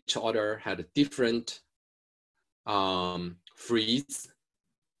 and each order had a different frieze,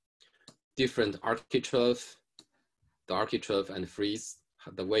 different architrave. The architrave and frieze,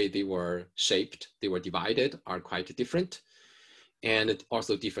 the way they were shaped, they were divided, are quite different, and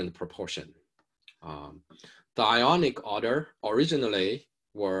also different proportion. The Ionic order originally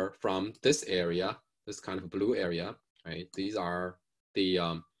were from this area, this kind of blue area, right? These are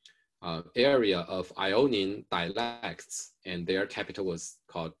the area of Ionian dialects, and their capital was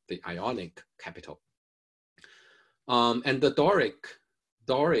called the Ionic capital. And the Doric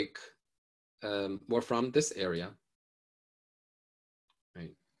were from this area,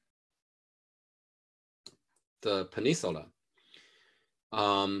 right? The peninsula.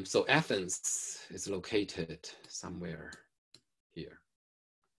 So Athens is located somewhere here.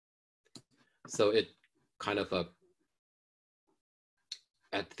 So it kind of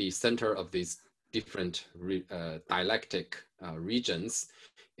at the center of these different dialectic regions,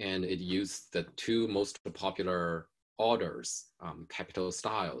 and it used the two most popular orders, capital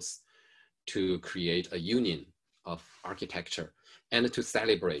styles, to create a union of architecture and to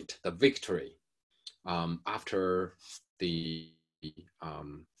celebrate the victory after the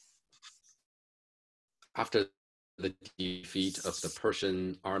defeat of the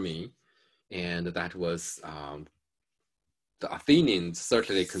Persian army. And that was the Athenians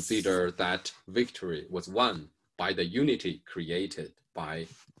certainly consider that victory was won by the unity created by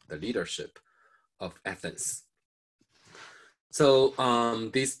the leadership of Athens. So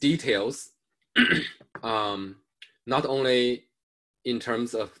these details, not only in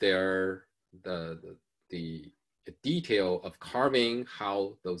terms of the detail of carving,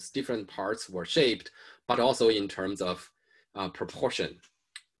 how those different parts were shaped, but also in terms of proportion.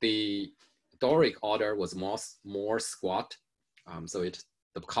 The Doric order was more squat, so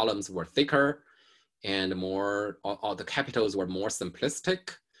the columns were thicker and all the capitals were more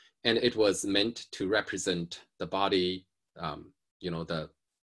simplistic, and it was meant to represent the body, you know, the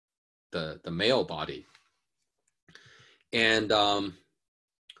male body. And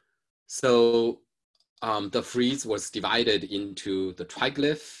so the frieze was divided into the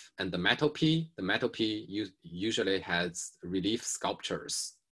triglyph and the metopy. The metopy usually has relief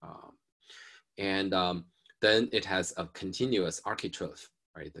sculptures. And then it has a continuous architrave,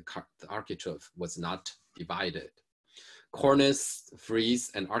 right? The architrave was not divided. Cornice,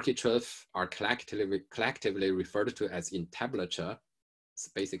 frieze, and architrave are collectively referred to as entablature. It's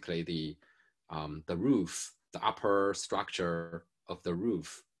basically the roof, the upper structure of the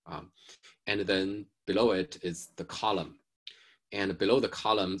roof. And then below it is the column. And below the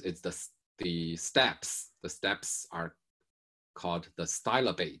column is the steps. The steps are called the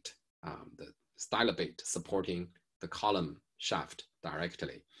stylobate, supporting the column shaft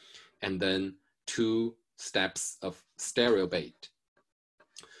directly. And then 2 steps of stereobate.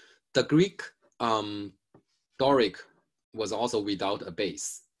 The Greek Doric was also without a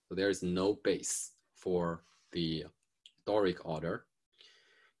base. So there is no base for the Doric order.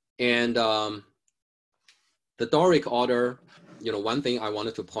 And the The Doric order, one thing I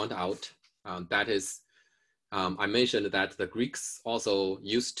wanted to point out, that is, I mentioned that the Greeks also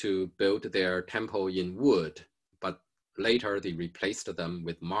used to build their temple in wood, but later they replaced them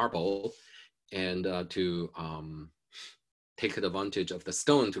with marble and to take advantage of the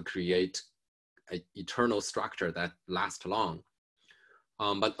stone to create an eternal structure that lasts long.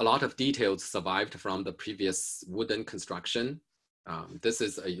 But a lot of details survived from the previous wooden construction. This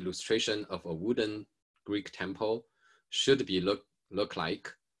is an illustration of a wooden Greek temple should be look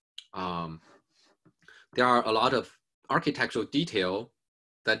like. There are a lot of architectural detail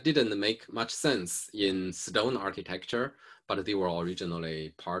that didn't make much sense in stone architecture, but they were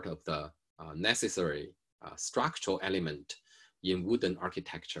originally part of the necessary structural element in wooden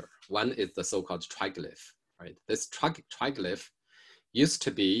architecture. One is the so-called triglyph, right? This triglyph used to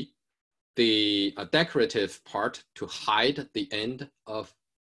be the decorative part to hide the end of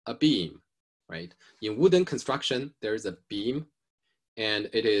a beam, right? In wooden construction, there is a beam and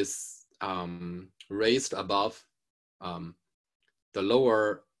it is raised above the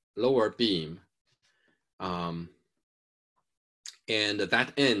lower beam, and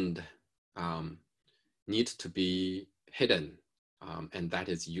that end needs to be hidden, and that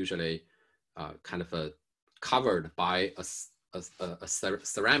is usually kind of covered by a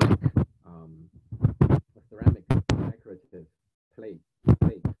ceramic decorative plate.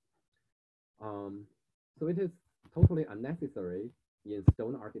 So it is totally unnecessary in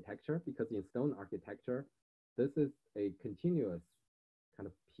stone architecture, because in stone architecture, this is a continuous kind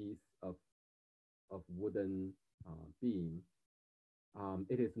of piece of wooden beam.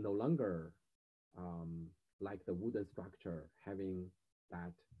 It is no longer like the wooden structure having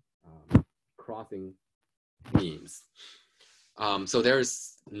that crossing beams. So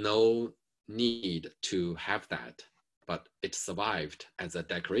there's no need to have that, but it survived as a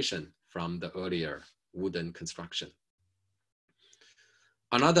decoration from the earlier wooden construction.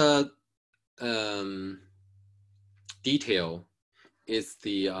 Another detail is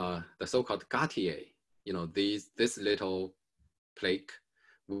the so-called gatier. This little plaque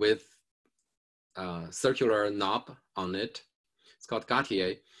with circular knob on it. It's called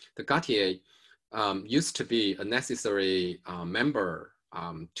gatier. The gatier used to be a necessary member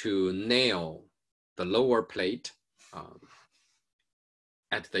to nail the lower plate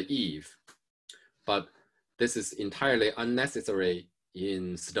at the eave, but this is entirely unnecessary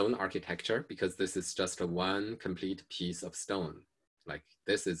in stone architecture, because this is just one complete piece of stone. Like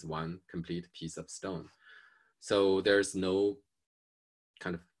this is one complete piece of stone. So there's no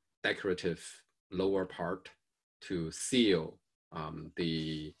kind of decorative lower part to seal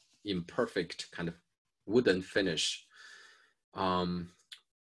the imperfect kind of wooden finish.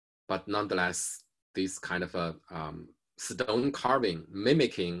 But nonetheless, this kind of a stone carving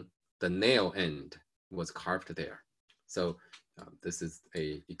mimicking the nail end was carved there. So this is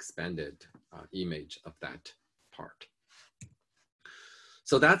a expanded image of that part.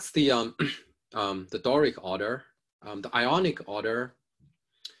 So that's the Doric order. The Ionic order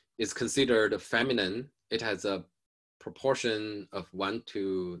is considered feminine. It has a proportion of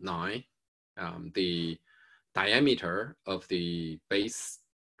 1:9. The diameter of the bass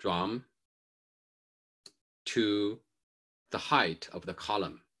drum to the height of the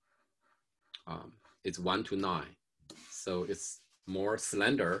column is 1:9. So it's more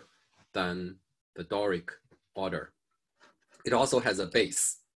slender than the Doric order. It also has a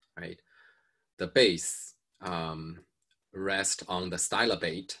base, right? The base rests on the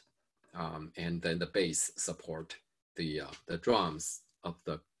stylobate, and then the base support the drums of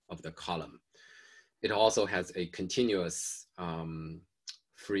the column. It also has a continuous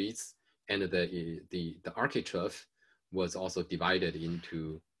frieze, and the architrave was also divided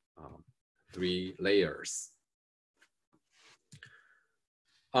into 3 layers.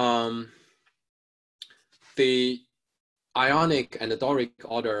 The Ionic and the Doric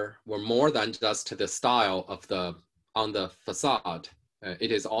order were more than just the style of on the facade.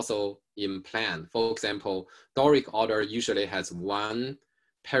 It is also in plan. For example, Doric order usually has one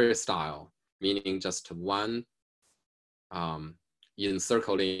peristyle, meaning just one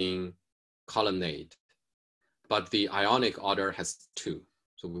encircling colonnade. But the Ionic order has 2.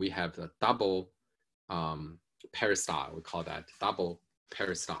 So we have a double peristyle. We call that double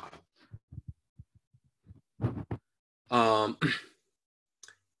peristyle.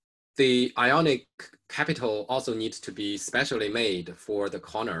 The Ionic capital also needs to be specially made for the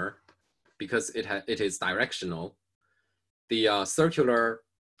corner because it is directional. The circular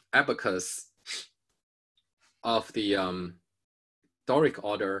abacus of the Doric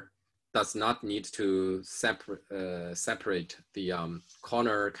order does not need to separate the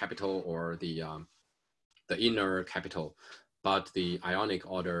corner capital or the inner capital, but the Ionic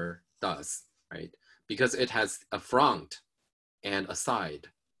order does, right? Because it has a front and a side.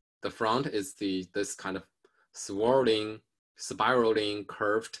 The front is this kind of swirling, spiraling,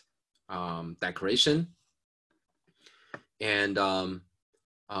 curved decoration, and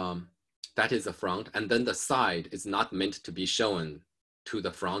that is the front. And then the side is not meant to be shown to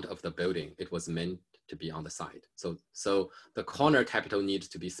the front of the building. It was meant to be on the side. So the corner capital needs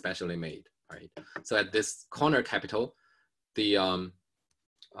to be specially made, right? So at this corner capital, the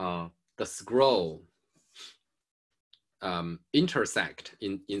scroll intersect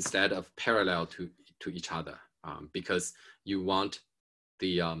instead of parallel to each other, because you want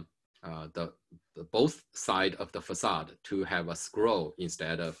the both side of the facade to have a scroll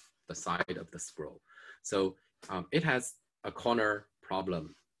instead of the side of the scroll. So it has a corner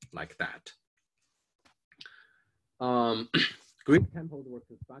problem like that. Greek temples were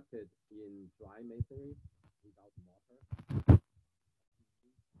constructed in dry masonry without mortar.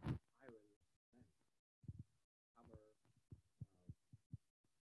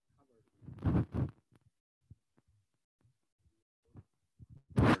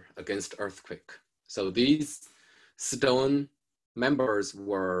 Against earthquake. So these stone members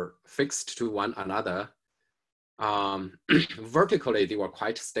were fixed to one another. Vertically, they were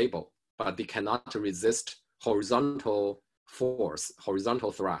quite stable, but they cannot resist horizontal force,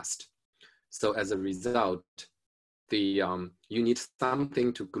 horizontal thrust. So as a result, you need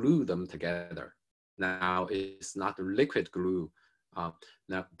something to glue them together. Now it's not liquid glue.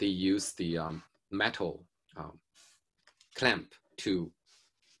 Now they use the metal clamp to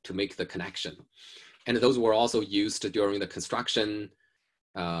make the connection. And those were also used during the construction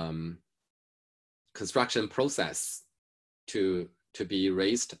process to be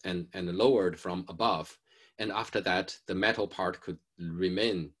raised and lowered from above. And after that, the metal part could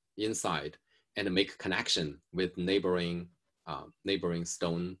remain inside and make connection with neighboring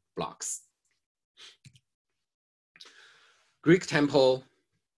stone blocks. Greek temple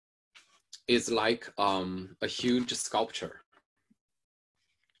is like a huge sculpture.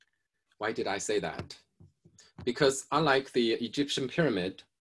 Why did I say that? Because unlike the Egyptian pyramid,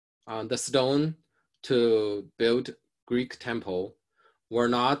 the stone to build Greek temple were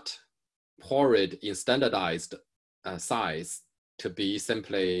not poured in standardized size to be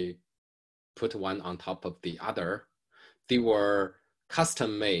simply put one on top of the other. They were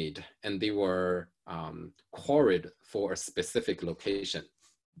custom made and they were quarried for a specific location.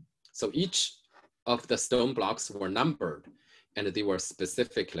 So each of the stone blocks were numbered and they were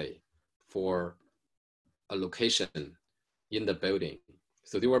specifically for a location in the building.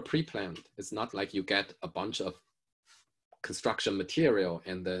 So they were pre-planned. It's not like you get a bunch of construction material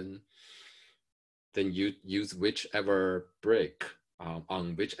and then you use whichever brick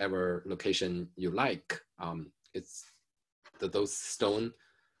on whichever location you like. It's those stone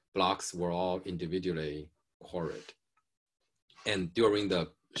blocks were all individually quarried. And during the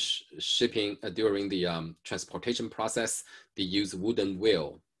transportation process, they use wooden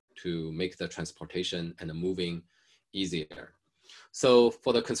wheel to make the transportation and the moving easier. So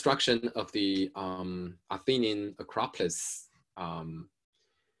for the construction of the Athenian Acropolis,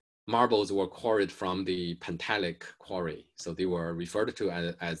 marbles were quarried from the Pentelic quarry. So they were referred to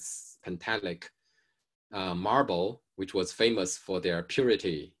as Pentelic marble, which was famous for their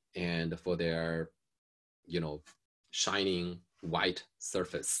purity and for their, shining white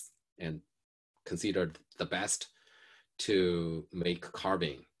surface and considered the best to make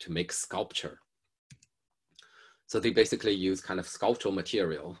carving, to make sculpture. So they basically use kind of sculptural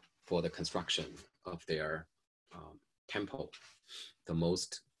material for the construction of their temple, the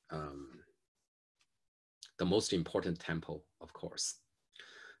most important temple, of course.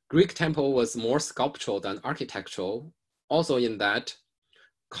 Greek temple was more sculptural than architectural, also in that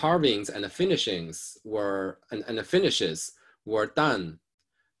carvings and the finishings and the finishes were done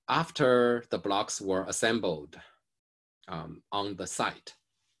after the blocks were assembled on the site.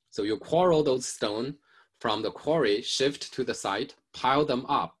 So you quarry those stone from the quarry, shift to the site, pile them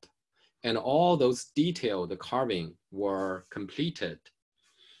up, and all those detailed carving were completed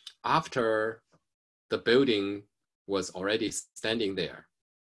after the building was already standing there.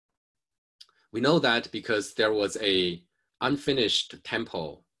 We know that because there was a unfinished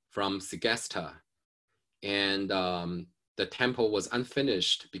temple from Segesta, and the temple was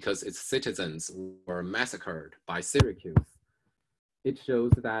unfinished because its citizens were massacred by Syracuse. It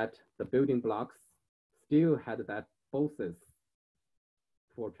shows that the building blocks still had that basis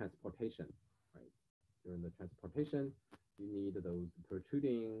for transportation, right? During the transportation, you need those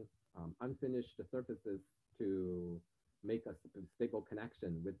protruding, unfinished surfaces to make a stable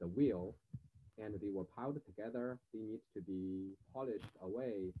connection with the wheel, and they were piled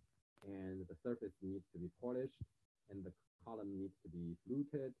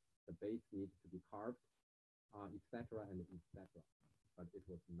the base needs to be carved, etc. and etc. But it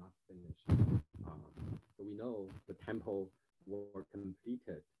was not finished. So we know the temple were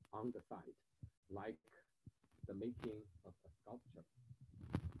completed on the site, like the making of a sculpture.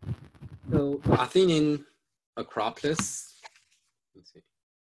 So the Athenian Acropolis, let's see.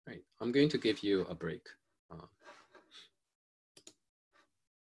 Right, I'm going to give you a break.